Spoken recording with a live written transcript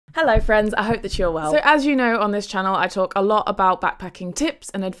Hello friends, I hope that you're well. So as you know on this channel, I talk a lot about backpacking tips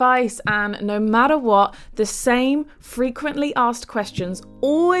and advice, and no matter what, the same frequently asked questions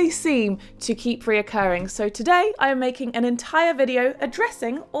always seem to keep reoccurring. So today I am making an entire video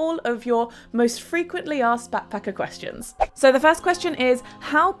addressing all of your most frequently asked backpacker questions. So the first question is,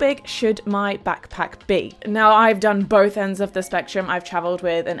 how big should my backpack be? Now I've done both ends of the spectrum. I've traveled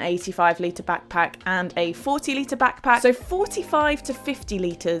with an 85-litre backpack and a 40-litre backpack. So 45 to 50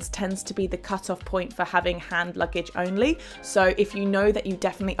 litres tends to be the cutoff point for having hand luggage only. So if you know that you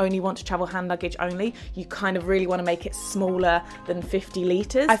definitely only want to travel hand luggage only, you kind of really want to make it smaller than 50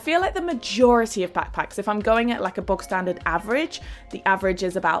 litres. I feel like the majority of backpacks, if I'm going at like a bog standard average, the average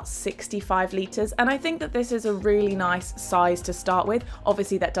is about 65 litres, and I think that this is a really nice size to start with.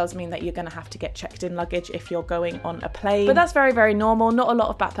 Obviously that does mean that you're going to have to get checked in luggage if you're going on a plane, but that's very, very normal. Not a lot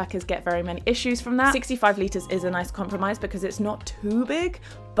of backpackers get very many issues from that. 65 litres is a nice compromise because it's not too big,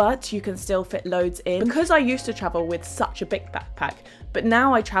 but you can still fit loads in. Because I used to travel with such a big backpack, but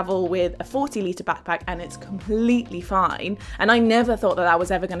now I travel with a 40-litre backpack and it's completely fine. And I never thought that that was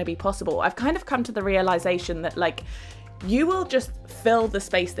ever going to be possible. I've kind of come to the realization that like, you will just fill the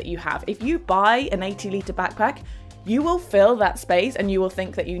space that you have. If you buy an 80-litre backpack, you will fill that space and you will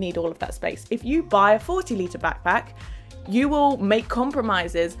think that you need all of that space. If you buy a 40-litre backpack, you will make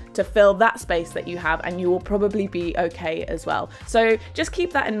compromises to fill that space that you have, and you will probably be okay as well. So just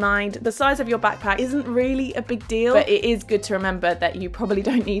keep that in mind. The size of your backpack isn't really a big deal, but it is good to remember that you probably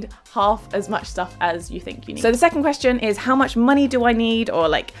don't need half as much stuff as you think you need. So the second question is, how much money do I need? Or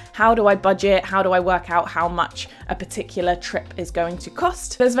like, how do I budget? How do I work out how much a particular trip is going to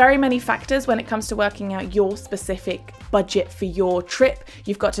cost? There's very many factors when it comes to working out your specific budget for your trip.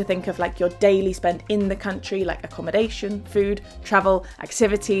 You've got to think of like your daily spend in the country, like accommodation, food, travel,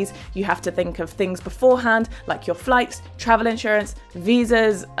 activities. You have to think of things beforehand, like your flights, travel insurance,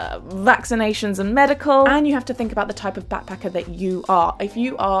 visas, vaccinations and medical. And you have to think about the type of backpacker that you are. If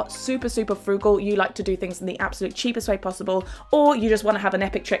you are super, super frugal, you like to do things in the absolute cheapest way possible, or you just want to have an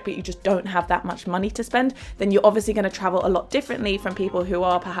epic trip but you just don't have that much money to spend, then you're obviously going to travel a lot differently from people who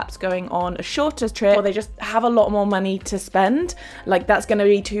are perhaps going on a shorter trip, or they just have a lot more money to spend. Like, that's going to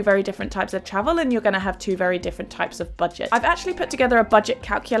be two very different types of travel, and you're going to have two very different types of budget. I've actually put together a budget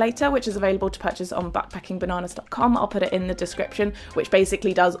calculator, which is available to purchase on backpackingbananas.com. I'll put it in the description, which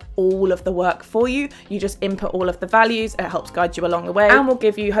basically does all of the work for you. You just input all of the values, it helps guide you along the way, and will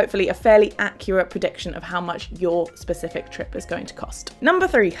give you hopefully a fairly accurate prediction of how much your specific trip is going to cost. Number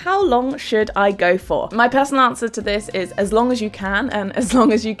 3, how long should I go for? My personal answer to this is as long as you can, and as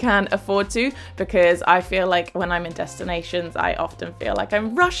long as you can afford to, because I feel like when I'm in destinations, I often feel like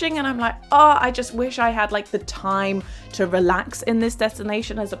I'm rushing and I'm like, oh, I just wish I had like the time to relax in this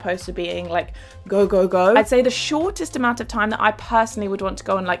destination as opposed to being like go, go, go. I'd say the shortest amount of time that I personally would want to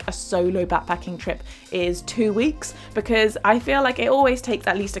go on like a solo backpacking trip is 2 weeks, because I feel like it always takes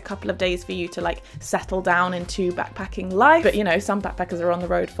at least a couple of days for you to like settle down into backpacking life. But you know, some backpackers are on the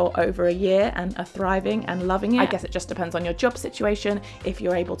road for over a year and are thriving and loving it. I guess it just depends on your job situation, if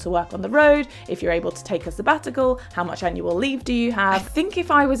you're able to work on the road, if you're able to take a sabbatical, how much annual leave do you have. I think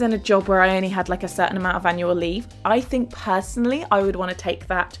if I was in a job where I only had like a certain amount of annual leave, I think personally I would want to take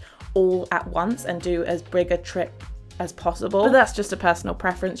that all at once and do as big a trip as possible. But that's just a personal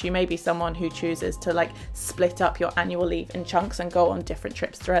preference. You may be someone who chooses to like split up your annual leave in chunks and go on different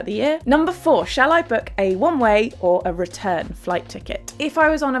trips throughout the year. Number 4, shall I book a one-way or a return flight ticket? If I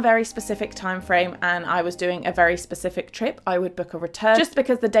was on a very specific time frame and I was doing a very specific trip, I would book a return, just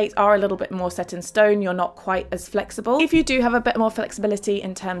because the dates are a little bit more set in stone. You're not quite as flexible. If you do have a bit more flexibility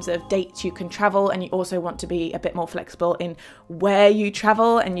in terms of dates you can travel, and you also want to be a bit more flexible in where you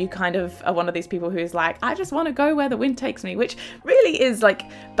travel, and you kind of are one of these people who's like, I just want to go where the wind takes me, which really is like,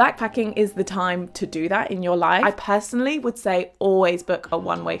 backpacking is the time to do that in your life. I personally would say always book a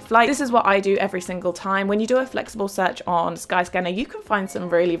one-way flight. This is what I do every single time. When you do a flexible search on Skyscanner, you can find some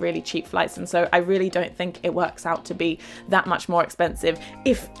really, really cheap flights, and so I really don't think it works out to be that much more expensive,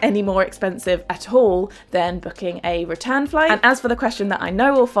 if any more expensive at all, than booking a return flight. And as for the question that I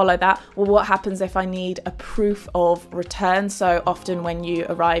know will follow that, well, what happens if I need a proof of return? So often when you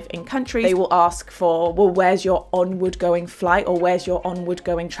arrive in countries, they will ask for, well, where's your onward going flight, or where's your onward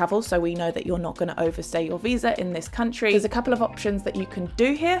going travel, so we know that you're not going to overstay your visa in this country. There's a couple of options that you can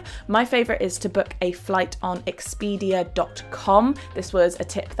do here. My favorite is to book a flight on expedia.com. This was a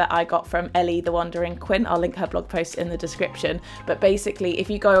tip that I got from Ellie the Wandering Quinn. I'll link her blog post in the description. But basically, if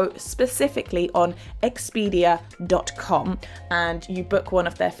you go specifically on expedia.com and you book one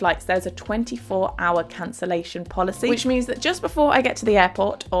of their flights, there's a 24-hour cancellation policy, which means that just before I get to the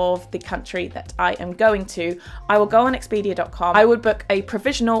airport of the country that I am going to, I will go on Expedia.com, I would book a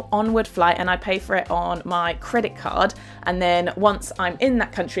provisional onward flight and I pay for it on my credit card. And then once I'm in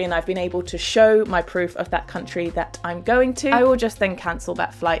that country and I've been able to show my proof of that country that I'm going to, I will just then cancel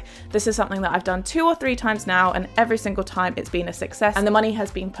that flight. This is something that I've done 2 or 3 times now, and every single time it's been a success, and the money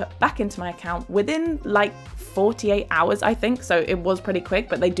has been put back into my account within like 48 hours, I think. So it was pretty quick,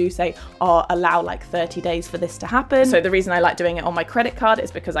 but they do say, oh, allow like 30 days for this to happen. So the reason I like doing it on my credit card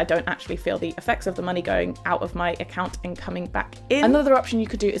is because I don't actually feel the effects of the money going out of my account and coming back in. Another option you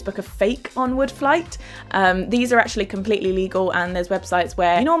could do is book a fake onward flight. These are actually completely legal, and there's websites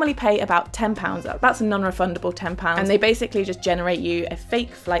where you normally pay about £10. That's a non-refundable £10, and they basically just generate you a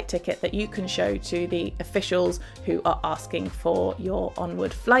fake flight ticket that you can show to the officials who are asking for your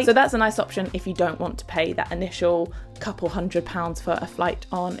onward flight. So that's a nice option if you don't want to pay that initial couple £100 for a flight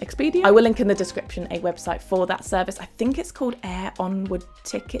on Expedia. I will link in the description a website for that service. I think it's called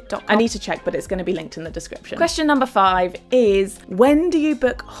aironwardticket.com. I need to check, but it's going to be linked in the description. Question number 5 is, when do you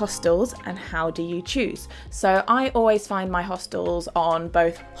book hostels and how do you choose? So I always find my hostels on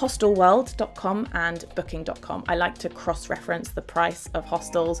both hostelworld.com and booking.com. I like to cross-reference the price of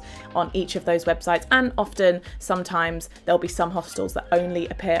hostels on each of those websites, and often sometimes there'll be some hostels that only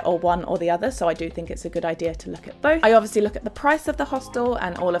appear on one or the other, so I do think it's a good idea to look at both. I obviously look at the price of the hostel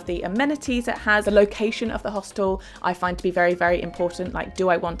and all of the amenities it has. The location of the hostel I find to be very, very important. Like, do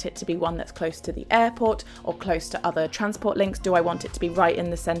I want it to be one that's close to the airport or close to other transport links? Do I want it to be right in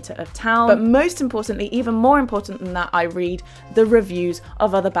the center of town? But most importantly, even more important than that, I read the reviews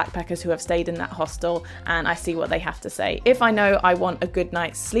of other backpackers who have stayed in that hostel and I see what they have to say. If I know I want a good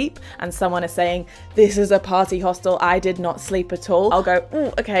night's sleep and someone is saying, this is a party hostel, I did not sleep at all, I'll go,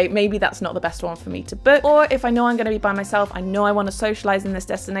 oh, okay, maybe that's not the best one for me to book. Or if I know I'm going to be by myself, I know I want to socialize in this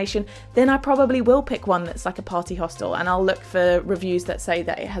destination, then I probably will pick one that's like a party hostel, and I'll look for reviews that say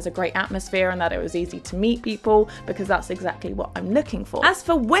that it has a great atmosphere and that it was easy to meet people, because that's exactly what I'm looking for. As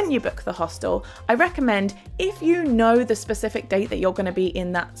for when you book the hostel, I recommend, if you know the specific date that you're going to be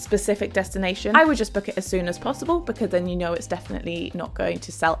in that specific destination, I would just book it as soon as possible, because then you know it's definitely not going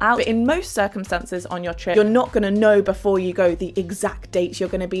to sell out. But in most circumstances on your trip, you're not going to know before you go the exact dates you're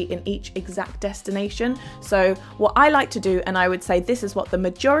going to be in each exact destination. So what I like to do, and I would say this is what the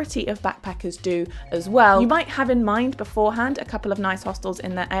majority of backpackers do as well, you might have in mind beforehand a couple of nice hostels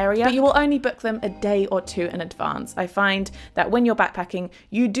in that area, but you will only book them a day or 2 in advance. I find that when you're backpacking,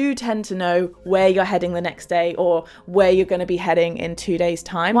 you do tend to know where you're heading the next day or where you're going to be heading in 2 days'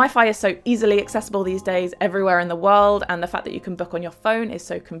 time. Wi-Fi is so easily accessible these days everywhere in the world, and the fact that you can book on your phone is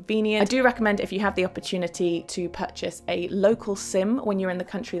so convenient. I do recommend, if you have the opportunity, to purchase a local SIM when you're in the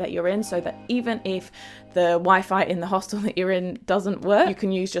country that you're in, so that even if the Wi-Fi in the hostel that you're in doesn't work, you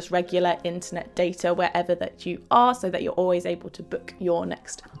can use just regular internet data wherever that you are, so that you're always able to book your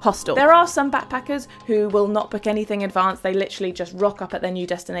next hostel. There are some backpackers who will not book anything in advance. They literally just rock up at their new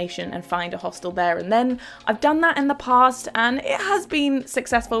destination and find a hostel there and then. I've done that in the past and it has been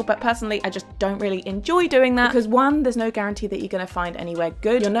successful, but personally I just don't really enjoy doing that, because one, there's no guarantee that you're going to find anywhere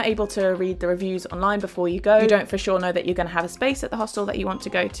good. You're not able to read the reviews online before you go. You don't for sure know that you're going to have a space at the hostel that you want to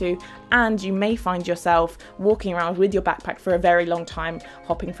go to, and you may find yourself walking around with your backpack for a very long time,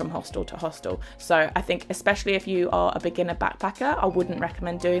 hopping from hostel to hostel. So I think, especially if you are a beginner backpacker, I wouldn't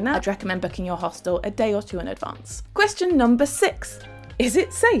recommend doing that. I'd recommend booking your hostel a day or 2 in advance. Question number 6. Is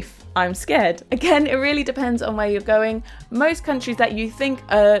it safe? I'm scared. Again, it really depends on where you're going. Most countries that you think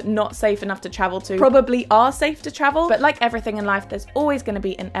are not safe enough to travel to probably are safe to travel, but like everything in life, there's always going to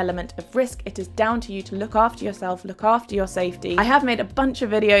be an element of risk. It is down to you to look after yourself, look after your safety. I have made a bunch of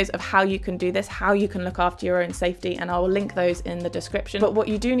videos of how you can do this, how you can look after your own safety, and I will link those in the description. But what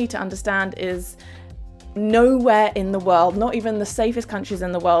you do need to understand is, nowhere in the world, not even the safest countries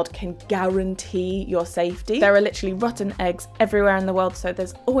in the world, can guarantee your safety. There are literally rotten eggs everywhere in the world, so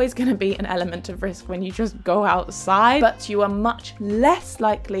there's always going to be an element of risk when you just go outside, but you are much less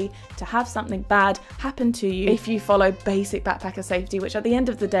likely to have something bad happen to you if you follow basic backpacker safety, which at the end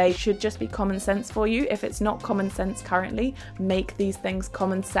of the day should just be common sense for you. If it's not common sense currently, make these things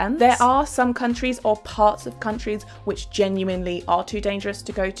common sense. There are some countries or parts of countries which genuinely are too dangerous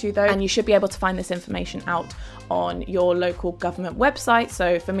to go to though, and you should be able to find this information out on your local government website.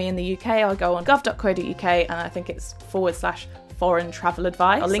 So for me in the UK, I'll go on gov.co.uk and I think it's /foreign travel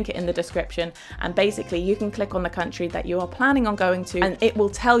advice. I'll link it in the description, and basically you can click on the country that you are planning on going to and it will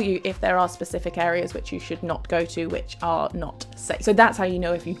tell you if there are specific areas which you should not go to, which are not safe. So that's how you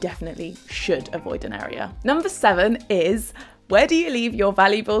know if you definitely should avoid an area. Number 7 is, Where do you leave your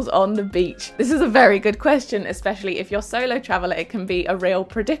valuables on the beach? This is a very good question, especially if you're solo traveler. It can be a real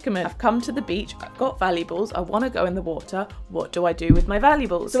predicament. I've come to the beach, I've got valuables, I want to go in the water. What do I do with my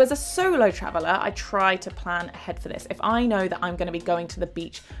valuables? So as a solo traveler, I try to plan ahead for this. If I know that I'm going to be going to the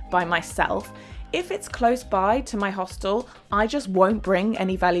beach by myself, if it's close by to my hostel, I just won't bring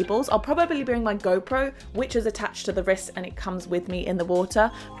any valuables. I'll probably bring my GoPro, which is attached to the wrist and it comes with me in the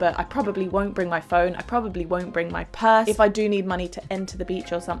water, but I probably won't bring my phone. I probably won't bring my purse. If I do need money to enter the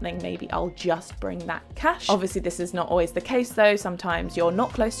beach or something, maybe I'll just bring that cash. Obviously, this is not always the case though. Sometimes you're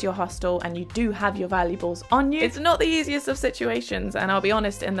not close to your hostel and you do have your valuables on you. It's not the easiest of situations, and I'll be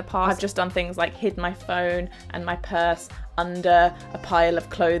honest, in the past, I've just done things like hid my phone and my purse under a pile of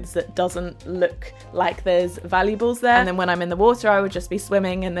clothes that doesn't look like there's valuables there. And then when I'm in the water, I would just be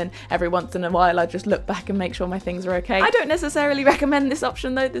swimming, and then every once in a while I'd just look back and make sure my things are okay. I don't necessarily recommend this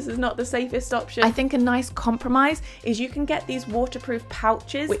option though. This is not the safest option. I think a nice compromise is you can get these waterproof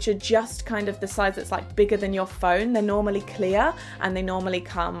pouches, which are just kind of the size that's like bigger than your phone. They're normally clear and they normally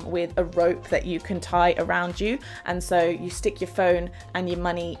come with a rope that you can tie around you. And so you stick your phone and your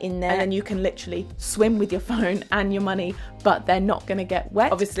money in there, and then you can literally swim with your phone and your money, but they're not going to get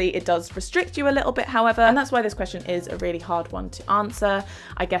wet. Obviously, it does restrict you a little bit, however, and that's why this question is a really hard one to answer.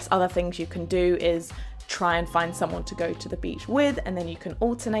 I guess other things you can do is try and find someone to go to the beach with, and then you can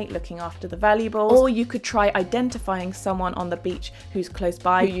alternate looking after the valuables. Or you could try identifying someone on the beach who's close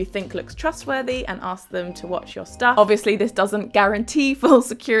by who you think looks trustworthy and ask them to watch your stuff. Obviously, this doesn't guarantee full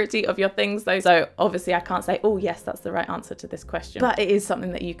security of your things though, so obviously I can't say, oh yes, that's the right answer to this question, but it is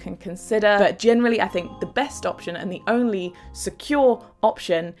something that you can consider. But generally, I think the best option and the only secure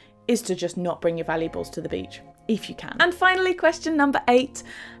option is to just not bring your valuables to the beach if you can. And finally, question number 8,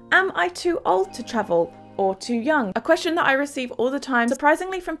 am I too old to travel or too young? A question that I receive all the time,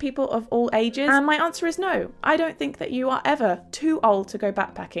 surprisingly from people of all ages, and my answer is no. I don't think that you are ever too old to go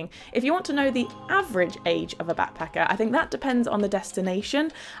backpacking. If you want to know the average age of a backpacker, I think that depends on the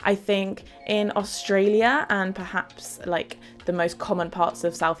destination. I think in Australia and perhaps like the most common parts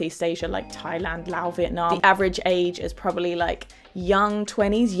of Southeast Asia like Thailand, Laos, Vietnam, the average age is probably like young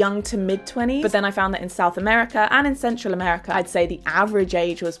 20s, young to mid 20s. But then I found that in South America and in Central America, I'd say the average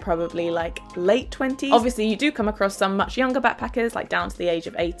age was probably like late 20s. Obviously, you do come across some much younger backpackers, like down to the age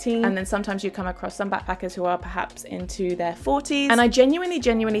of 18. And then sometimes you come across some backpackers who are perhaps into their 40s. And I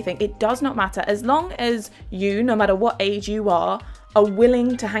genuinely think it does not matter, as long as you, no matter what age you are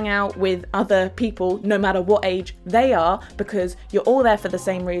willing to hang out with other people, no matter what age they are, because you're all there for the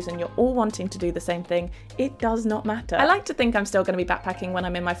same reason, you're all wanting to do the same thing. It does not matter. I like to think I'm still going to be backpacking when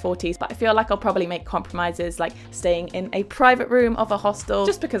I'm in my 40s, but I feel like I'll probably make compromises, like staying in a private room of a hostel,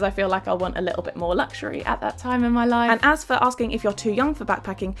 just because I feel like I'll want a little bit more luxury at that time in my life. And as for asking if you're too young for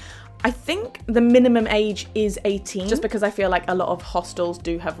backpacking, I think the minimum age is 18, just because I feel like a lot of hostels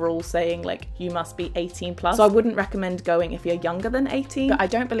do have rules saying like you must be 18 plus. So I wouldn't recommend going if you're younger than 18, but I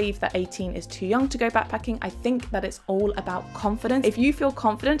don't believe that 18 is too young to go backpacking. I think that it's all about confidence. If you feel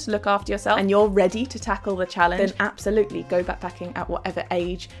confident to look after yourself and you're ready to tackle the challenge, then absolutely go backpacking at whatever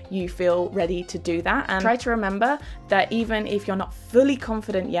age you feel ready to do that. And try to remember that even if you're not fully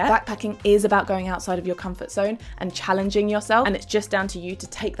confident yet, backpacking is about going outside of your comfort zone and challenging yourself. And it's just down to you to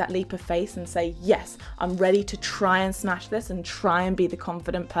take that leap of faith and say, yes, I'm ready to try and smash this and try and be the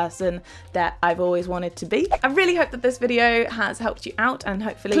confident person that I've always wanted to be. I really hope that this video has helped you out and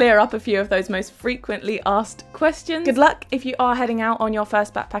hopefully clear up a few of those most frequently asked questions. Good luck if you are heading out on your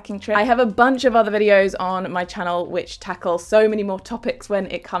first backpacking trip. I have a bunch of other videos on my channel which tackle so many more topics when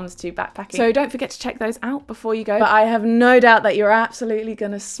it comes to backpacking, so don't forget to check those out before you go. But I have no doubt that you're absolutely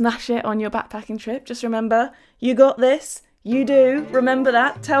gonna smash it on your backpacking trip. Just remember, you got this. You do. Remember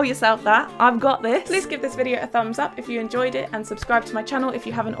that. Tell yourself that. I've got this. Please give this video a thumbs up if you enjoyed it and subscribe to my channel if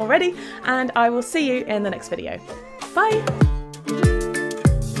you haven't already, and I will see you in the next video. Bye!